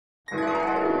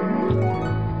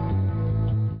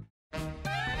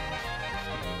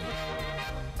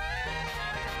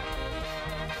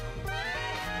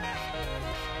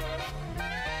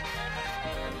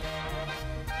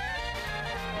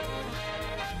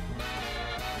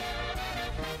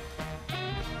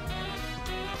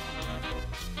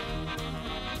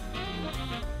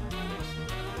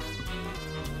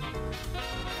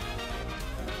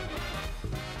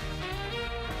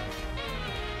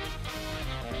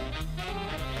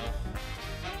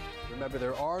Remember,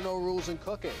 there are no rules in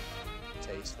cooking.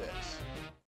 Taste this.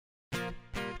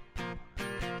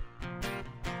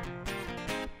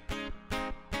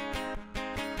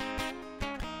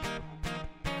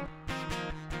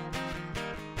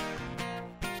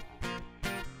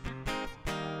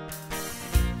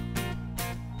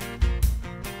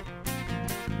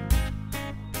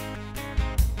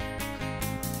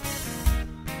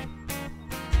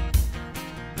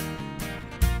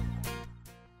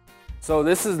 So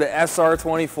this is the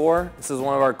SR24. This is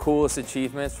one of our coolest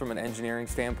achievements from an engineering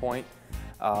standpoint.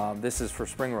 This is for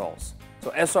spring rolls. So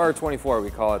SR24, we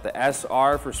call it the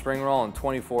SR for spring roll, and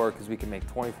 24 because we can make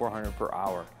 2,400 per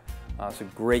hour. So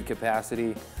great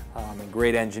capacity and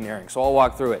great engineering. So I'll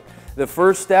walk through it. The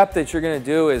first step that you're going to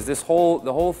do is the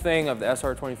whole thing of the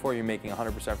SR24 you're making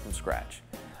 100% from scratch.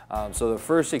 So the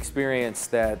first experience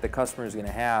that the customer is going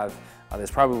to have that's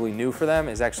probably new for them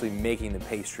is actually making the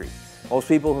pastry. Most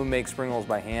people who make spring rolls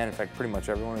by hand, in fact pretty much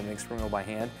everyone who makes spring roll by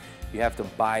hand, you have to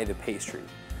buy the pastry.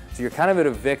 So you're kind of at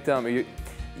a victim, you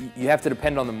have to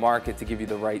depend on the market to give you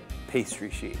the right pastry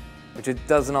sheet, which it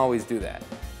doesn't always do that.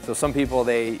 So some people,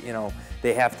 they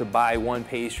have to buy one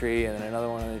pastry and then another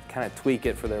one and they kind of tweak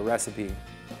it for their recipe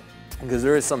because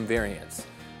there is some variance.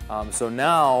 So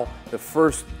now the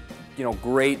first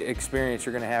great experience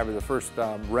you're going to have, or the first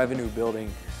revenue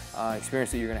building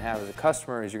experience that you're going to have as a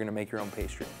customer, is you're going to make your own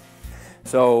pastry.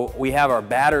 So we have our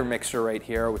batter mixer right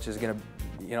here, which is going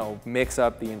to mix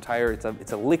up the entire.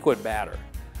 It's a liquid batter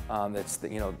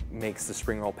makes the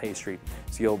spring roll pastry.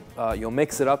 So you'll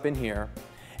mix it up in here,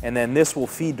 and then this will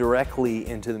feed directly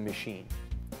into the machine.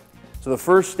 So the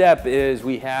first step is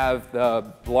we have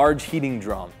the large heating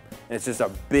drum, and it's just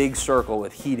a big circle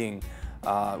with heating.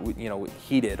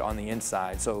 Heated on the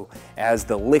inside. So as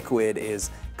the liquid is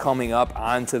coming up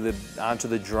onto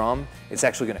the drum, it's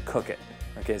actually going to cook it.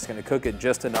 Okay, it's going to cook it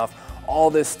just enough. All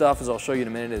this stuff, as I'll show you in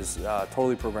a minute, is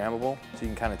totally programmable, so you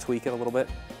can kind of tweak it a little bit.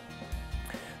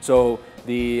 So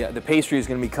the pastry is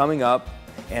going to be coming up,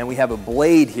 and we have a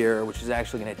blade here, which is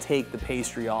actually going to take the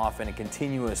pastry off in a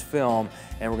continuous film,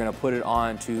 and we're going to put it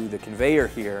onto the conveyor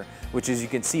here, which, as you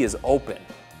can see, is open.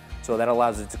 So that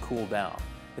allows it to cool down.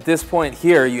 At this point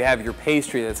here, you have your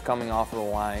pastry that's coming off of the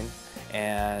line,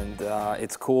 and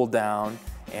it's cooled down,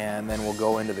 and then we'll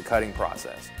go into the cutting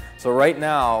process. So right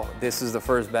now, this is the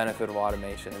first benefit of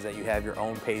automation, is that you have your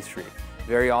own pastry.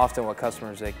 Very often what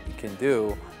customers can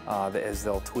do is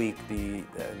they'll tweak the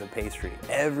pastry.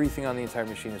 Everything on the entire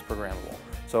machine is programmable.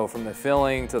 So from the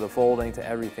filling to the folding to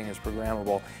everything is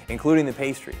programmable, including the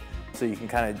pastry. So you can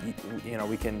kind of,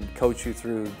 we can coach you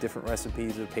through different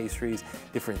recipes of pastries,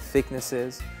 different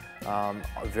thicknesses.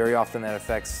 Very often that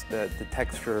affects the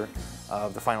texture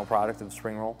of the final product of the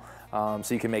spring roll.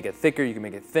 So you can make it thicker, you can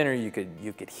make it thinner, you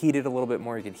could heat it a little bit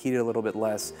more, you could heat it a little bit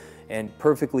less, and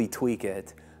perfectly tweak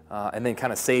it, and then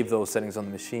kind of save those settings on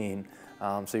the machine.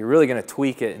 So you're really going to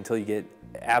tweak it until you get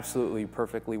absolutely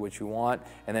perfectly what you want,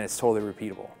 and then it's totally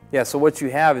repeatable. Yeah, so what you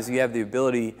have is you have the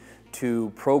ability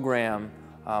to program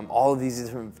all of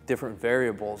these different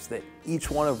variables, that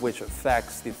each one of which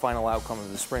affects the final outcome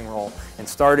of the spring roll. And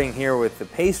starting here with the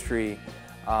pastry,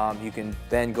 you can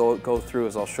then go through,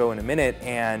 as I'll show in a minute,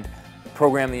 and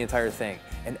program the entire thing.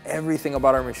 And everything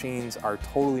about our machines are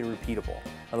totally repeatable.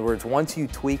 In other words, once you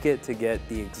tweak it to get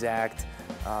the exact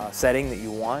setting that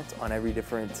you want on every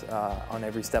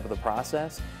step of the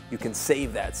process, you can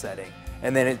save that setting.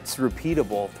 And then it's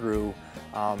repeatable through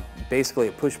basically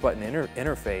a push-button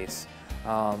interface.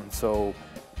 So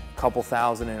a couple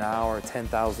thousand an hour,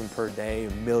 10,000 per day,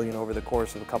 $1 million over the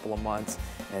course of a couple of months,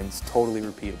 and it's totally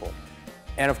repeatable.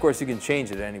 And of course you can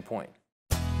change it at any point.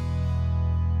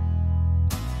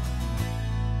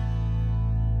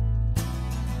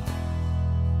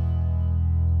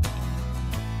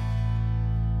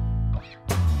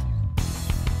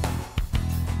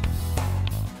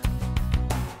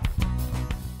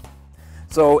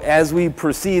 So as we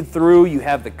proceed through, you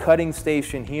have the cutting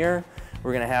station here.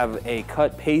 We're going to have a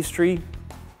cut pastry.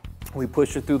 We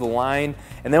push it through the line,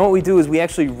 and then what we do is we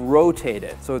actually rotate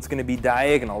it, so it's going to be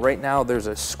diagonal. Right now there's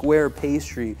a square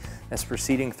pastry that's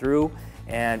proceeding through,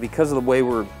 And because of the way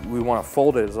we want to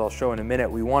fold it, as I'll show in a minute,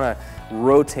 we want to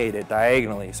rotate it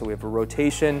diagonally. So we have a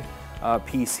rotation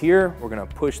piece here. We're going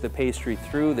to push the pastry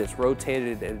through this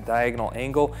rotated at a diagonal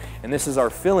angle, and this is our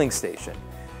filling station.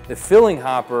 The filling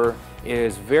hopper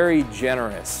is very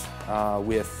generous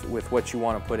with what you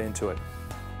want to put into it.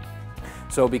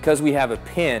 So because we have a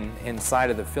pin inside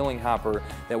of the filling hopper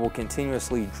that will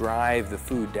continuously drive the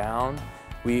food down,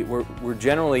 we're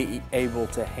generally able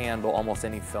to handle almost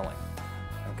any filling.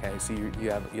 Okay, so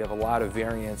you have a lot of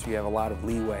variance, you have a lot of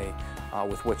leeway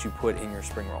with what you put in your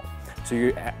spring roll. So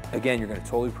again, you're going to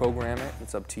totally program it.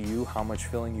 It's up to you how much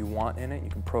filling you want in it. You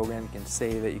can program, you can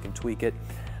save it, you can tweak it.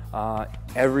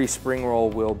 Every spring roll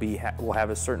will have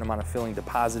a certain amount of filling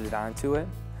deposited onto it,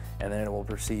 and then it will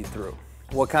proceed through.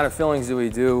 What kind of fillings do we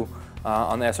do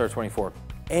on the SR24?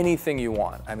 Anything you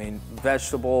want. I mean,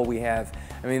 vegetable,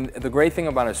 the great thing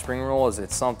about a spring roll is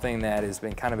it's something that has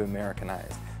been kind of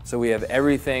Americanized. So we have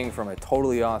everything from a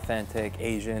totally authentic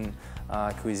Asian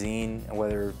cuisine,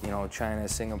 whether China,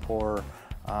 Singapore,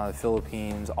 the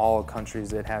Philippines, all countries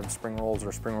that have spring rolls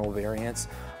or spring roll variants.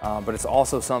 But it's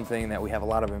also something that we have a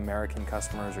lot of American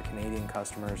customers or Canadian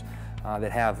customers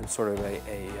that have sort of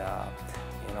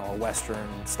a Western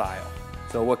style.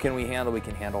 So what can we handle? We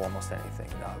can handle almost anything.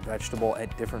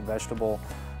 Different vegetable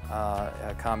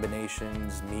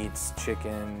combinations, meats,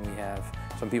 chicken. We have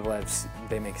some people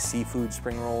they make seafood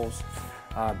spring rolls,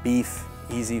 beef,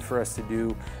 easy for us to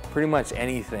do. Pretty much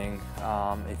anything,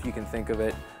 if you can think of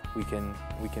it, we can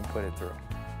put it through,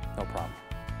 no problem.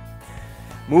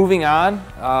 Moving on,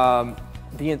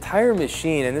 the entire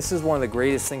machine, and this is one of the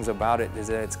greatest things about it, is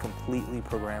that it's completely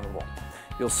programmable.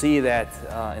 You'll see that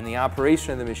in the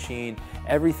operation of the machine,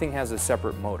 everything has a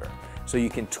separate motor. So you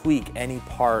can tweak any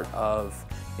part of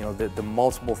the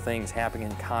multiple things happening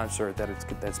in concert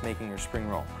that's making your spring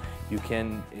roll. You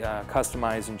can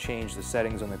customize and change the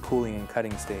settings on the cooling and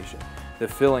cutting station, the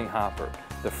filling hopper,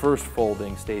 the first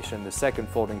folding station, the second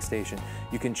folding station.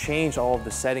 You can change all of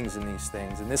the settings in these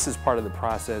things, and this is part of the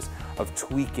process of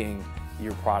tweaking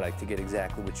your product to get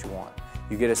exactly what you want.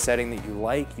 You get a setting that you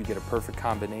like, you get a perfect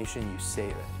combination, you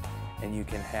save it, and you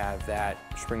can have that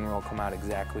spring roll come out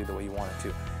exactly the way you want it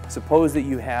to. Suppose that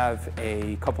you have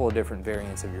a couple of different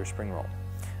variants of your spring roll.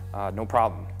 No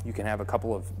problem. You can have a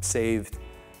couple of saved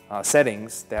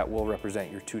settings that will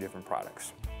represent your two different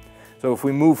products. So if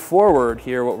we move forward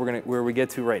here, where we get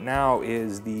to right now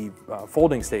is the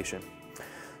folding station.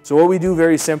 So what we do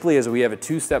very simply is we have a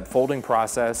two-step folding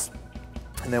process,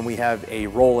 and then we have a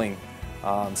rolling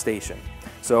station.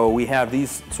 So we have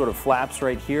these sort of flaps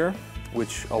right here,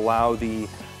 which allow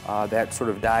that sort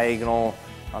of diagonal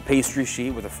pastry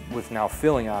sheet with now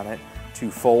filling on it to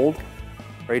fold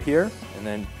right here, and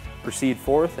then proceed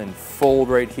forth and fold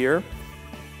right here.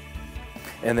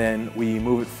 And then we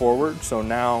move it forward. So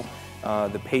now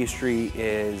the pastry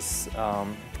is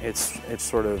it's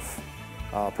sort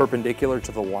of perpendicular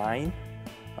to the line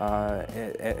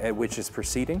at which it's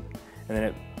proceeding, and then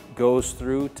it goes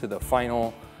through to the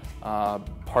final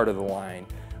part of the line,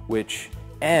 which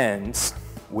ends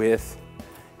with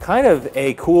kind of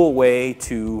a cool way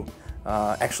to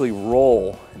actually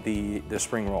roll the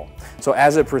spring roll. So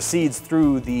as it proceeds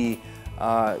through the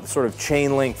sort of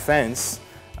chain link fence,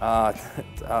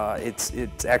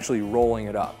 it's actually rolling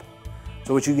it up.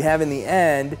 So what you have in the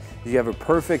end is you have a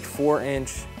perfect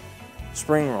 4-inch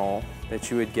spring roll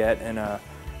that you would get in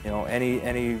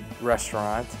any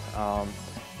restaurant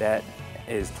that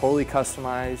is totally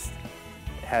customized,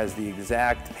 has the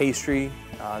exact pastry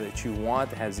that you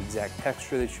want, that has the exact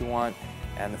texture that you want,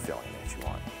 and the filling that you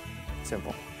want.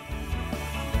 Simple.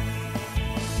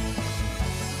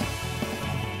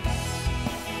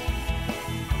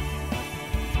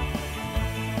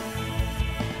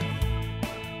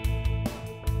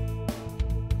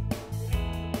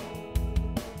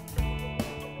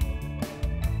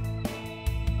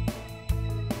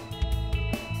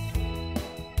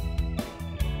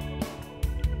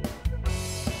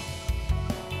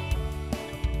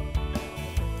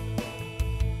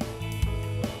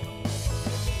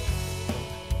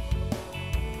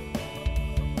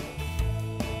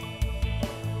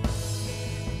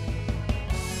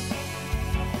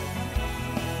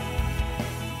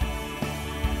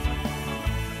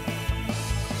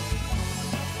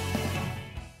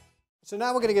 So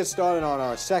now we're going to get started on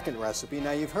our second recipe.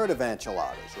 Now you've heard of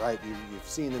enchiladas, right? You've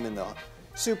seen them in the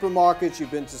supermarkets.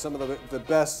 You've been to some of the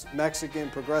best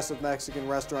progressive Mexican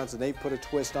restaurants, and they've put a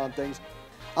twist on things.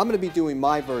 I'm going to be doing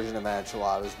my version of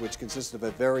enchiladas, which consists of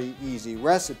a very easy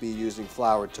recipe using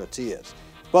floured tortillas.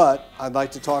 But I'd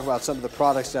like to talk about some of the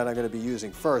products that I'm going to be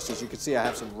using first. As you can see, I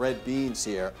have some red beans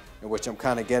here, in which I'm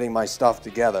kind of getting my stuff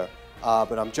together.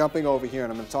 but I'm jumping over here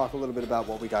and I'm going to talk a little bit about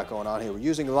what we got going on here. We're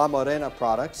using La Morena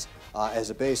products as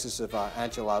a basis of our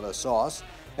enchilada sauce.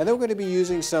 And then we're going to be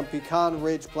using some Pecan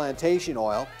Ridge plantation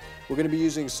oil. We're going to be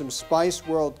using some Spice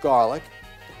World garlic.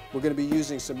 We're going to be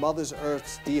using some Mother's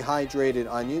Earth's dehydrated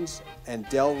onions and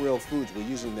Del Real Foods. We're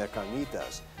using their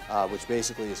carnitas, which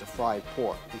basically is a fried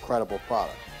pork. Incredible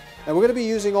product. And we're going to be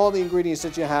using all the ingredients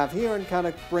that you have here and kind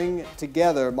of bring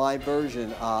together my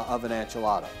version of an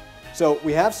enchilada. So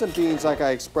we have some beans like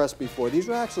I expressed before. These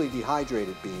are actually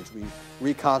dehydrated beans. We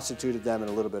reconstituted them in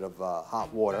a little bit of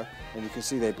hot water, and you can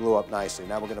see they blew up nicely.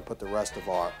 Now we're going to put the rest of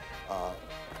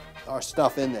our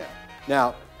stuff in there.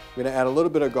 Now we're going to add a little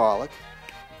bit of garlic.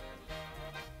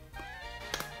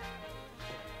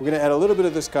 We're going to add a little bit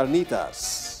of this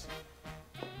carnitas.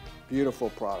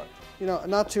 Beautiful product. You know,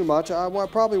 not too much. I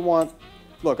probably want,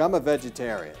 look, I'm a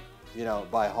vegetarian, you know,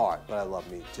 by heart, but I love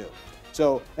meat too.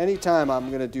 So anytime I'm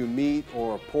going to do meat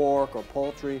or pork or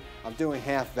poultry, I'm doing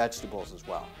half vegetables as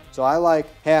well. So I like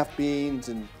half beans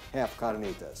and half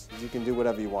carnitas. You can do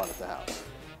whatever you want at the house.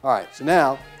 All right, so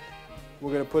now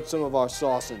we're going to put some of our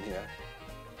sauce in here.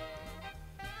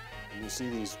 And you see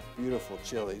these beautiful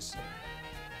chilies.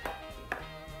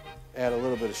 Add a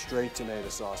little bit of straight tomato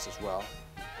sauce as well.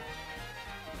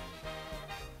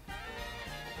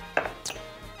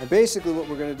 And basically what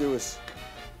we're going to do is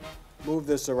move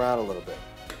this around a little bit.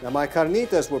 Now my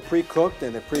carnitas were pre-cooked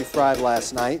and they're pre-fried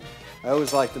last night. I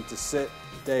always like them to sit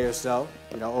a day or so,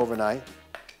 you know, overnight.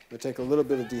 We'll take a little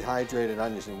bit of dehydrated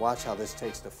onions and watch how this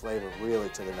takes the flavor really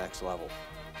to the next level.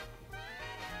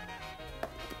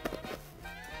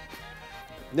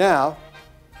 Now,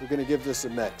 we're going to give this a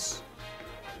mix.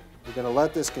 We're going to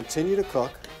let this continue to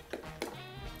cook.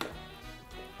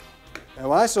 And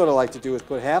what I sort of like to do is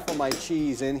put half of my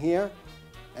cheese in here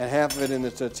and half of it in the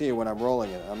tortilla when I'm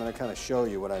rolling it. I'm going to kind of show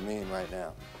you what I mean right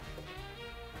now.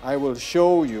 I will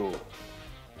show you.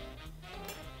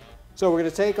 So we're going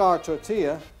to take our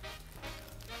tortilla,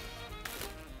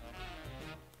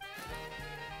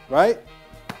 right?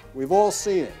 We've all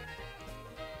seen it.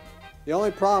 The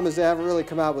only problem is they haven't really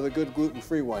come out with a good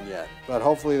gluten-free one yet, but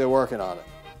hopefully they're working on it.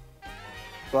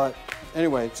 But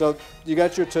anyway, so you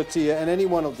got your tortilla, and any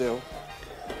one will do.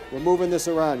 We're moving this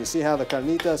around. You see how the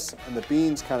carnitas and the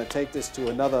beans kind of take this to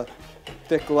another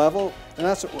thick level? And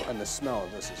that's what, and the smell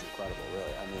of this is incredible,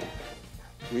 really. I mean,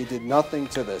 we did nothing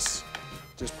to this.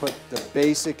 Just put the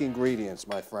basic ingredients,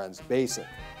 my friends, basic.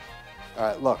 All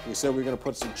right, look, we said we were going to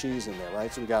put some cheese in there,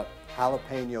 right? So we got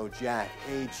jalapeno jack,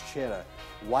 aged cheddar,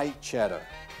 white cheddar.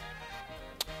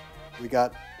 We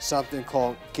got something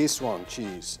called Szechuan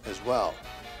cheese as well.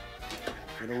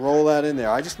 I'm going to roll that in there.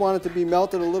 I just want it to be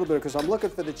melted a little bit because I'm looking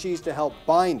for the cheese to help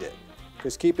bind it.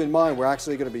 Because keep in mind, we're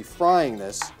actually going to be frying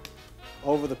this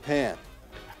over the pan.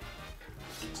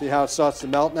 See how it starts to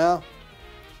melt now?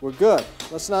 We're good.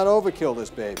 Let's not overkill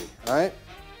this baby, all right?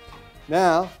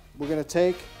 Now, we're going to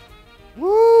take,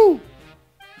 woo!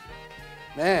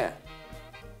 Man,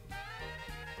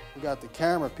 we got the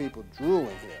camera people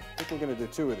drooling here. I think we're going to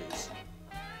do 2 of these.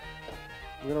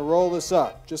 We're going to roll this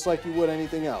up, just like you would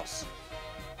anything else.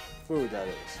 Food, that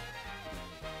is.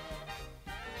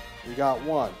 We got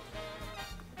one.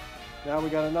 Now we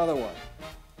got another one.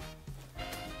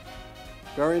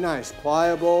 Very nice,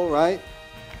 pliable, right?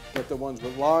 Get the ones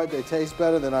with lard, they taste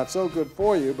better. They're not so good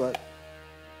for you, but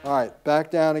all right, back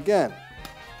down again.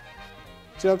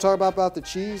 See what I'm talking about the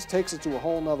cheese? Takes it to a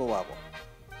whole nother level.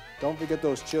 Don't forget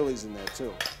those chilies in there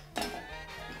too.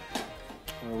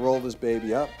 I'm gonna roll this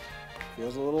baby up.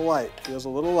 Feels a little light, feels a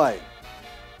little light.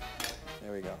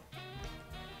 There we go.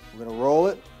 We're gonna roll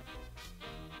it.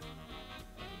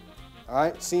 All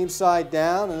right, seam side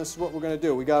down, and this is what we're gonna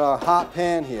do. We got our hot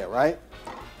pan here, right?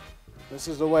 This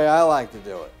is the way I like to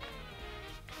do it.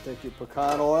 Take your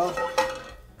pecan oil.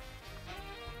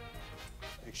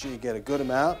 Make sure you get a good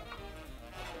amount.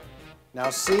 Now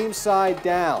seam side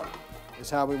down is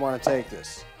how we want to take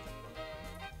this.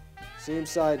 Seam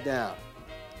side down.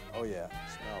 Oh yeah,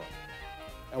 smell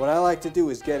it. And what I like to do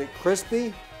is get it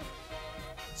crispy,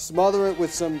 smother it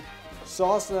with some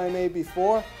sauce that I made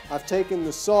before. I've taken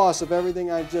the sauce of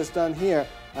everything I've just done here.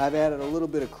 I've added a little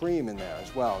bit of cream in there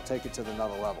as well. Take it to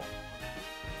another level.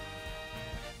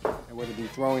 And we're going to be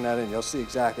throwing that in. You'll see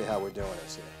exactly how we're doing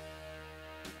this here.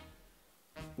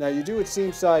 Now you do it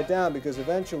seam side down because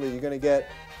eventually you're going to get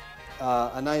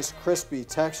a nice crispy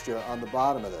texture on the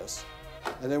bottom of this.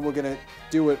 And then we're going to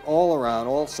do it all around,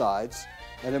 all sides.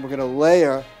 And then we're going to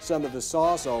layer some of the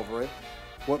sauce over it.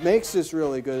 What makes this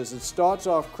really good is it starts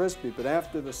off crispy, but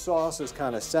after the sauce has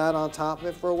kind of sat on top of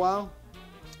it for a while,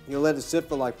 you let it sit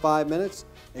for like 5 minutes,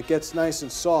 it gets nice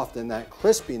and soft, and that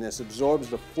crispiness absorbs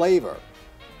the flavor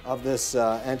of this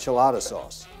enchilada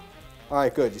sauce. All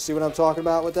right, good. You see what I'm talking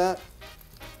about with that?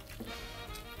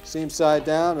 Seam side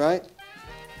down, right?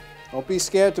 Don't be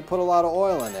scared to put a lot of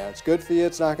oil in there. It's good for you.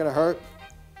 It's not going to hurt.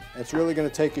 It's really going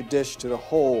to take your dish to the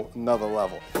whole another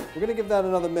level. We're going to give that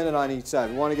another minute on each side.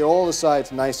 We want to get all the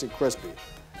sides nice and crispy.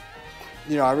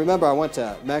 You know, I remember I went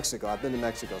to Mexico. I've been to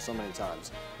Mexico so many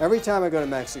times. Every time I go to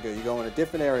Mexico, you go in a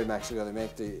different area of Mexico, they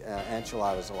make the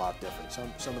enchiladas a lot different.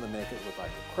 Some of them make it with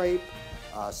like a crepe.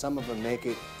 Some of them make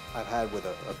it, I've had with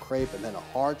a crepe and then a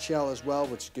hard shell as well,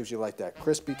 which gives you like that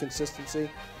crispy consistency.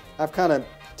 I've kind of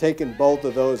taken both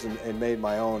of those and made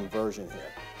my own version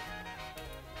here.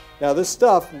 Now this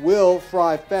stuff will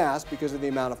fry fast because of the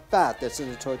amount of fat that's in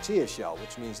the tortilla shell,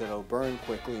 which means that it'll burn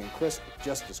quickly and crisp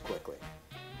just as quickly.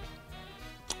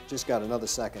 Just got another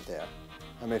second there.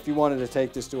 I mean, if you wanted to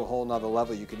take this to a whole nother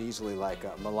level, you could easily like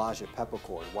a melange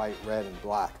peppercorn, white, red, and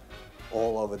black,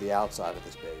 all over the outside of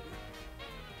this baby.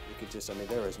 You could just, I mean,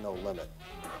 there is no limit.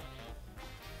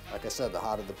 Like I said, the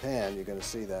hotter the pan, you're going to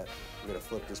see that we're going to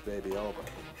flip this baby over.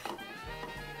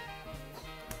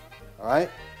 All right?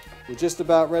 We're just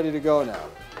about ready to go now.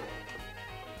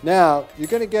 Now, you're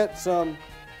going to get some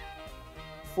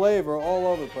flavor all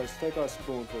over the place. Take our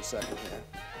spoon for a second here.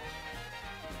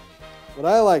 What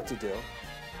I like to do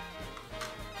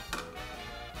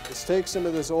is take some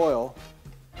of this oil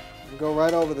and go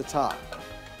right over the top,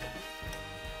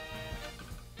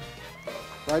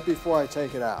 right before I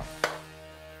take it out.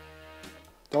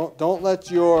 Don't let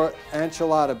your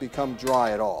enchilada become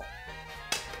dry at all.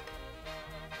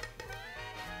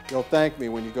 You'll thank me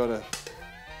when you go to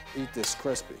eat this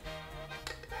crispy.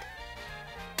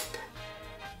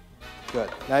 Good.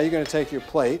 Now you're going to take your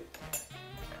plate.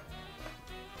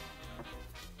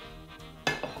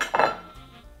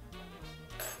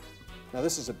 Now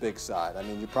this is a big side. I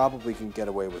mean, you probably can get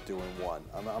away with doing one.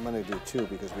 I'm going to do two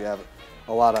because we have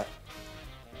a lot of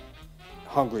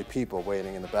hungry people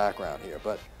waiting in the background here.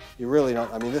 But you really don't.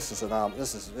 I mean, this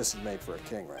is made for a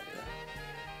king right here.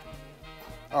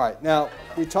 All right. Now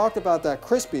we talked about that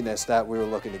crispiness that we were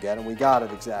looking to get, and we got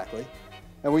it exactly.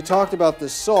 And we talked about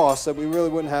this sauce that we really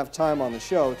wouldn't have time on the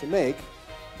show to make,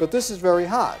 but this is very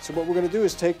hot. So what we're going to do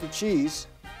is take the cheese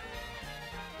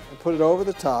and put it over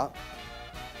the top.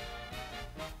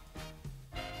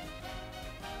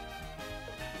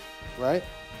 Right?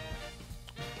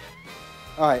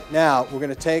 All right, now we're going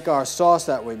to take our sauce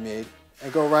that we made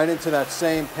and go right into that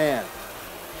same pan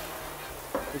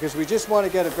because we just want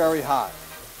to get it very hot.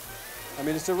 I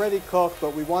mean, it's already cooked,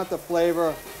 but we want the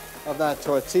flavor of that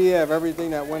tortilla, of everything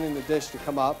that went in the dish to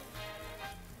come up.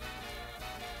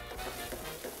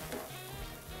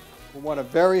 We want a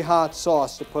very hot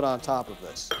sauce to put on top of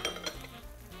this.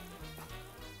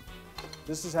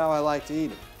 This is how I like to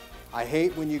eat it. I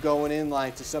hate when you're going in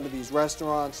like to some of these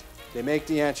restaurants, they make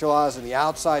the enchiladas and the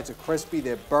outsides are crispy,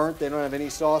 they're burnt, they don't have any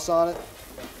sauce on it.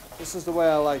 This is the way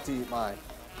I like to eat mine.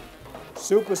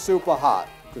 Super, super hot,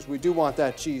 because we do want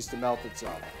that cheese to melt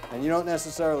itself. And you don't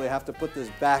necessarily have to put this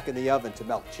back in the oven to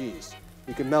melt cheese.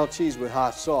 You can melt cheese with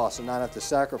hot sauce and not have to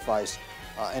sacrifice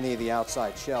any of the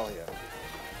outside shell here.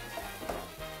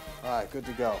 All right, good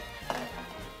to go.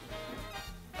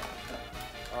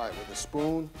 All right, with a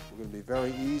spoon, we're going to be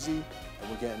very easy,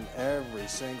 and we're getting every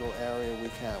single area we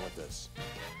can with this.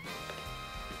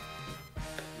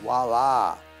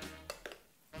 Voila!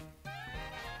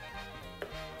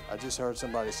 I just heard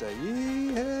somebody say,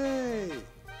 yee hey!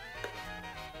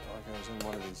 Like I was in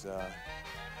one of these, oh,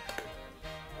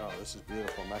 this is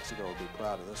beautiful. Mexico will be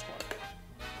proud of this one.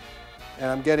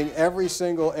 And I'm getting every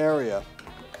single area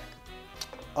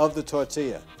of the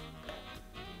tortilla.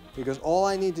 Because all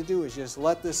I need to do is just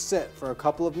let this sit for a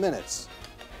couple of minutes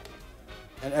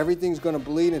and everything's going to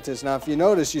bleed into this. Now if you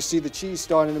notice, you see the cheese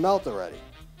starting to melt already.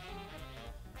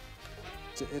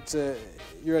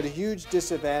 You're at a huge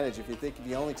disadvantage if you think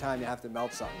the only time you have to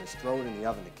melt something is throw it in the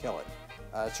oven to kill it.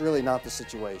 It's really not the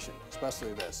situation,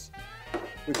 especially this.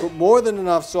 We put more than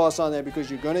enough sauce on there because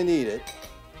you're going to need it,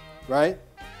 right?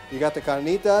 You got the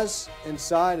carnitas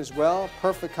inside as well.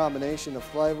 Perfect combination of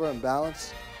flavor and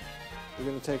balance. We're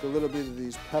going to take a little bit of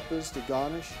these peppers to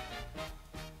garnish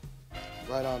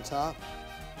right on top.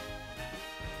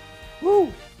 Woo!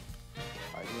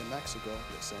 Right here in Mexico,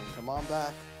 they're saying, come on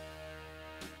back.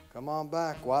 Come on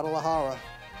back, Guadalajara.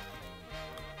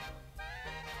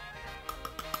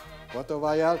 Puerto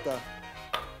Vallarta.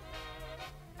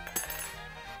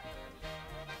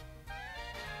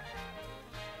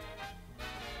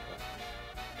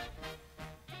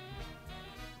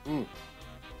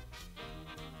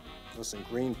 Listen,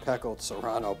 green pickled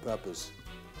serrano peppers.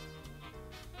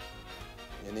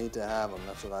 You need to have them,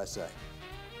 that's what I say.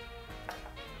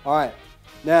 All right,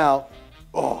 Now,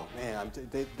 oh man,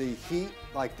 the heat,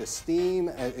 like the steam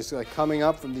is like coming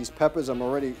up from these peppers. I'm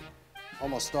already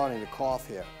almost starting to cough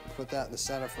here. Put that in the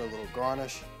center for a little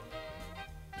garnish.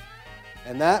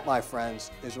 And that, my friends,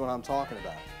 is what I'm talking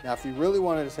about. Now, if you really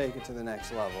wanted to take it to the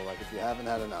next level, like if you haven't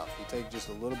had enough, you take just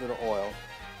a little bit of oil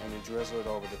and you drizzle it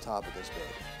over the top of this baby.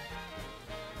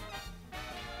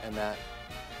 And that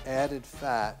added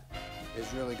fat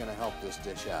is really going to help this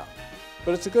dish out.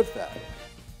 But it's a good fat.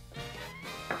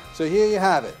 So here you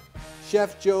have it,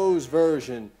 Chef Joe's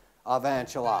version of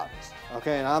enchiladas.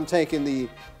 Okay, and I'm taking the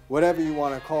whatever you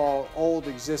want to call old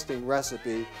existing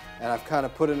recipe, and I've kind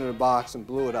of put it in a box and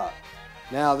blew it up.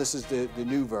 Now this is the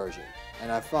new version,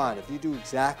 and I find if you do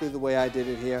exactly the way I did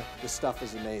it here, this stuff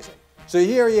is amazing. So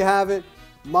here you have it,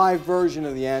 my version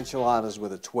of the enchiladas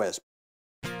with a twist.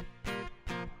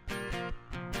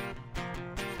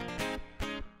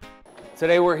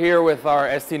 Today we're here with our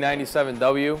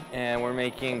ST97W and we're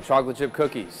making chocolate chip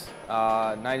cookies.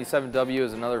 97W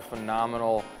is another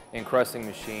phenomenal encrusting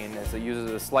machine. It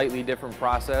uses a slightly different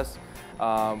process.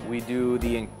 We do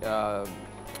the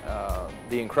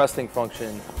encrusting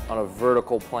function on a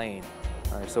vertical plane.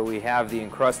 All right, so we have the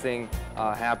encrusting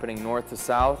happening north to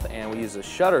south, and we use a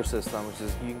shutter system, which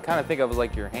is, you can kind of think of it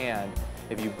like your hand.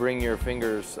 If you bring your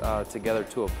fingers together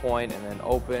to a point and then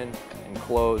open and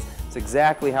close, it's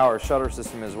exactly how our shutter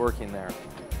system is working there.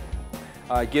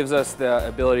 It gives us the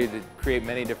ability to create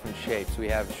many different shapes. We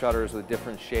have shutters with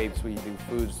different shapes. We do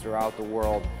foods throughout the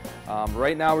world.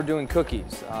 Right now we're doing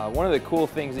cookies. One of the cool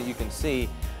things that you can see,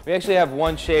 we actually have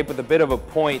one shape with a bit of a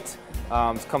point.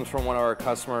 This comes from one of our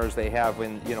customers. They have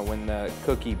when the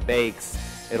cookie bakes,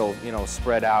 it'll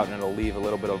spread out and it'll leave a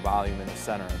little bit of volume in the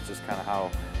center. It's just kind of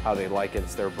how they like it.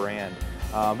 It's their brand.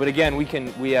 But again,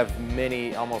 we have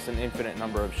almost an infinite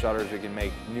number of shutters. We can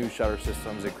make new shutter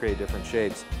systems that create different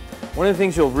shapes. One of the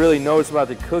things you'll really notice about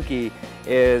the cookie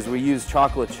is we use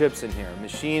chocolate chips in here.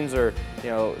 Machines are,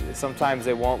 sometimes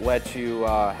they won't let you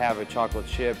have a chocolate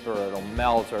chip, or it'll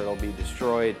melt, or it'll be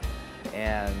destroyed.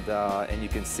 And you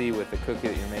can see with the cookie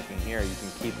that you're making here, you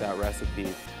can keep that recipe.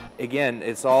 Again,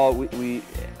 it's all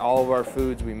all of our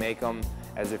foods, we make them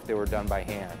as if they were done by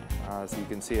hand. So you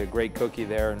can see a great cookie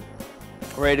there, and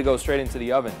ready to go straight into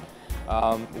the oven.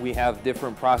 We have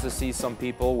different processes. Some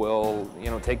people will,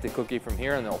 take the cookie from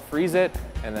here and they'll freeze it,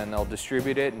 and then they'll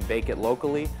distribute it and bake it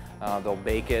locally. They'll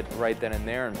bake it right then and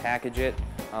there and package it.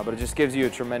 But it just gives you a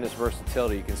tremendous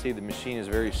versatility. You can see the machine is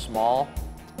very small,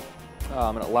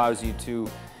 and it allows you to,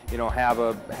 have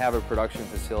a production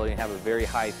facility and have a very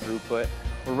high throughput.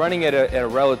 We're running at a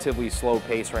relatively slow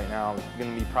pace right now. It's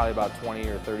going to be probably about 20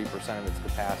 or 30% of its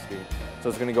capacity. So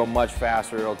it's going to go much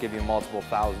faster. It'll give you multiple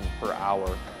thousands per hour.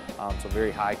 So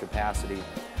very high capacity.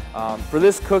 For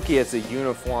this cookie, it's a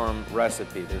uniform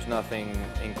recipe. There's nothing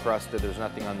encrusted. There's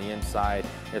nothing on the inside.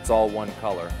 It's all one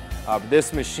color.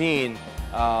 This machine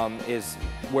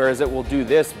whereas it will do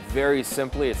this very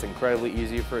simply, it's incredibly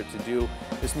easy for it to do.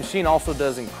 This machine also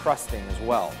does encrusting as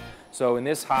well. So in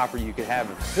this hopper, you could have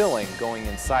a filling going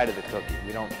inside of the cookie.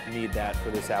 We don't need that for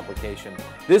this application.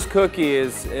 This cookie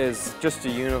is just a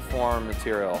uniform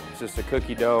material. It's just a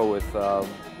cookie dough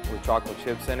with chocolate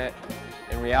chips in it.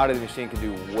 In reality, the machine can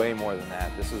do way more than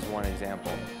that. This is one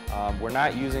example. We're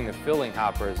not using the filling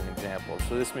hopper as an example.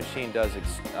 So this machine does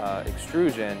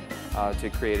extrusion to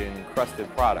create an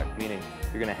encrusted product, meaning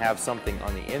you're going to have something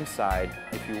on the inside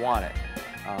if you want it.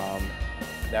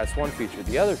 That's one feature.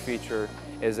 The other feature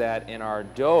is that in our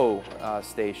dough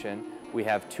station, we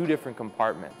have two different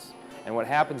compartments. And what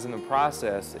happens in the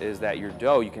process is that your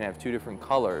dough, you can have two different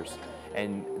colors,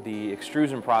 and the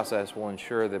extrusion process will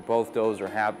ensure that both doughs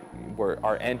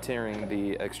are entering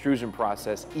the extrusion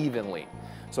process evenly.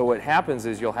 So what happens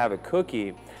is you'll have a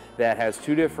cookie that has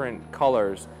two different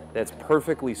colors that's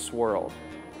perfectly swirled.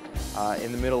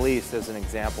 In the Middle East, as an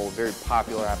example, a very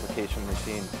popular application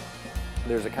machine,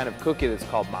 there's a kind of cookie that's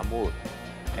called mahmoud.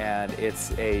 And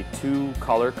it's a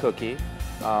two-color cookie,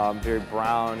 very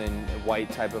brown and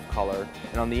white type of color.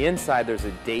 And on the inside, there's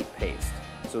a date paste.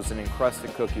 So it's an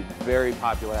encrusted cookie, very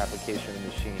popular application in the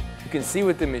machine. You can see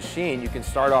with the machine, you can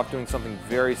start off doing something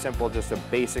very simple, just a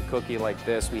basic cookie like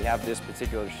this. We have this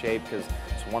particular shape because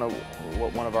it's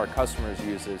what one of our customers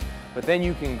uses. But then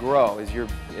you can grow as your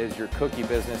cookie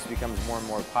business becomes more and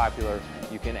more popular.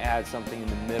 You can add something in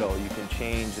the middle. You can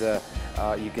change the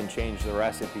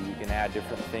recipe. You can add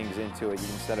different things into it.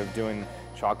 Instead of doing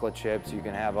chocolate chips, you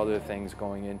can have other things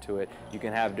going into it. You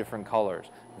can have different colors.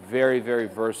 Very, very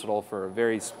versatile for a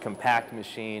very compact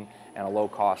machine and a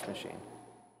low-cost machine.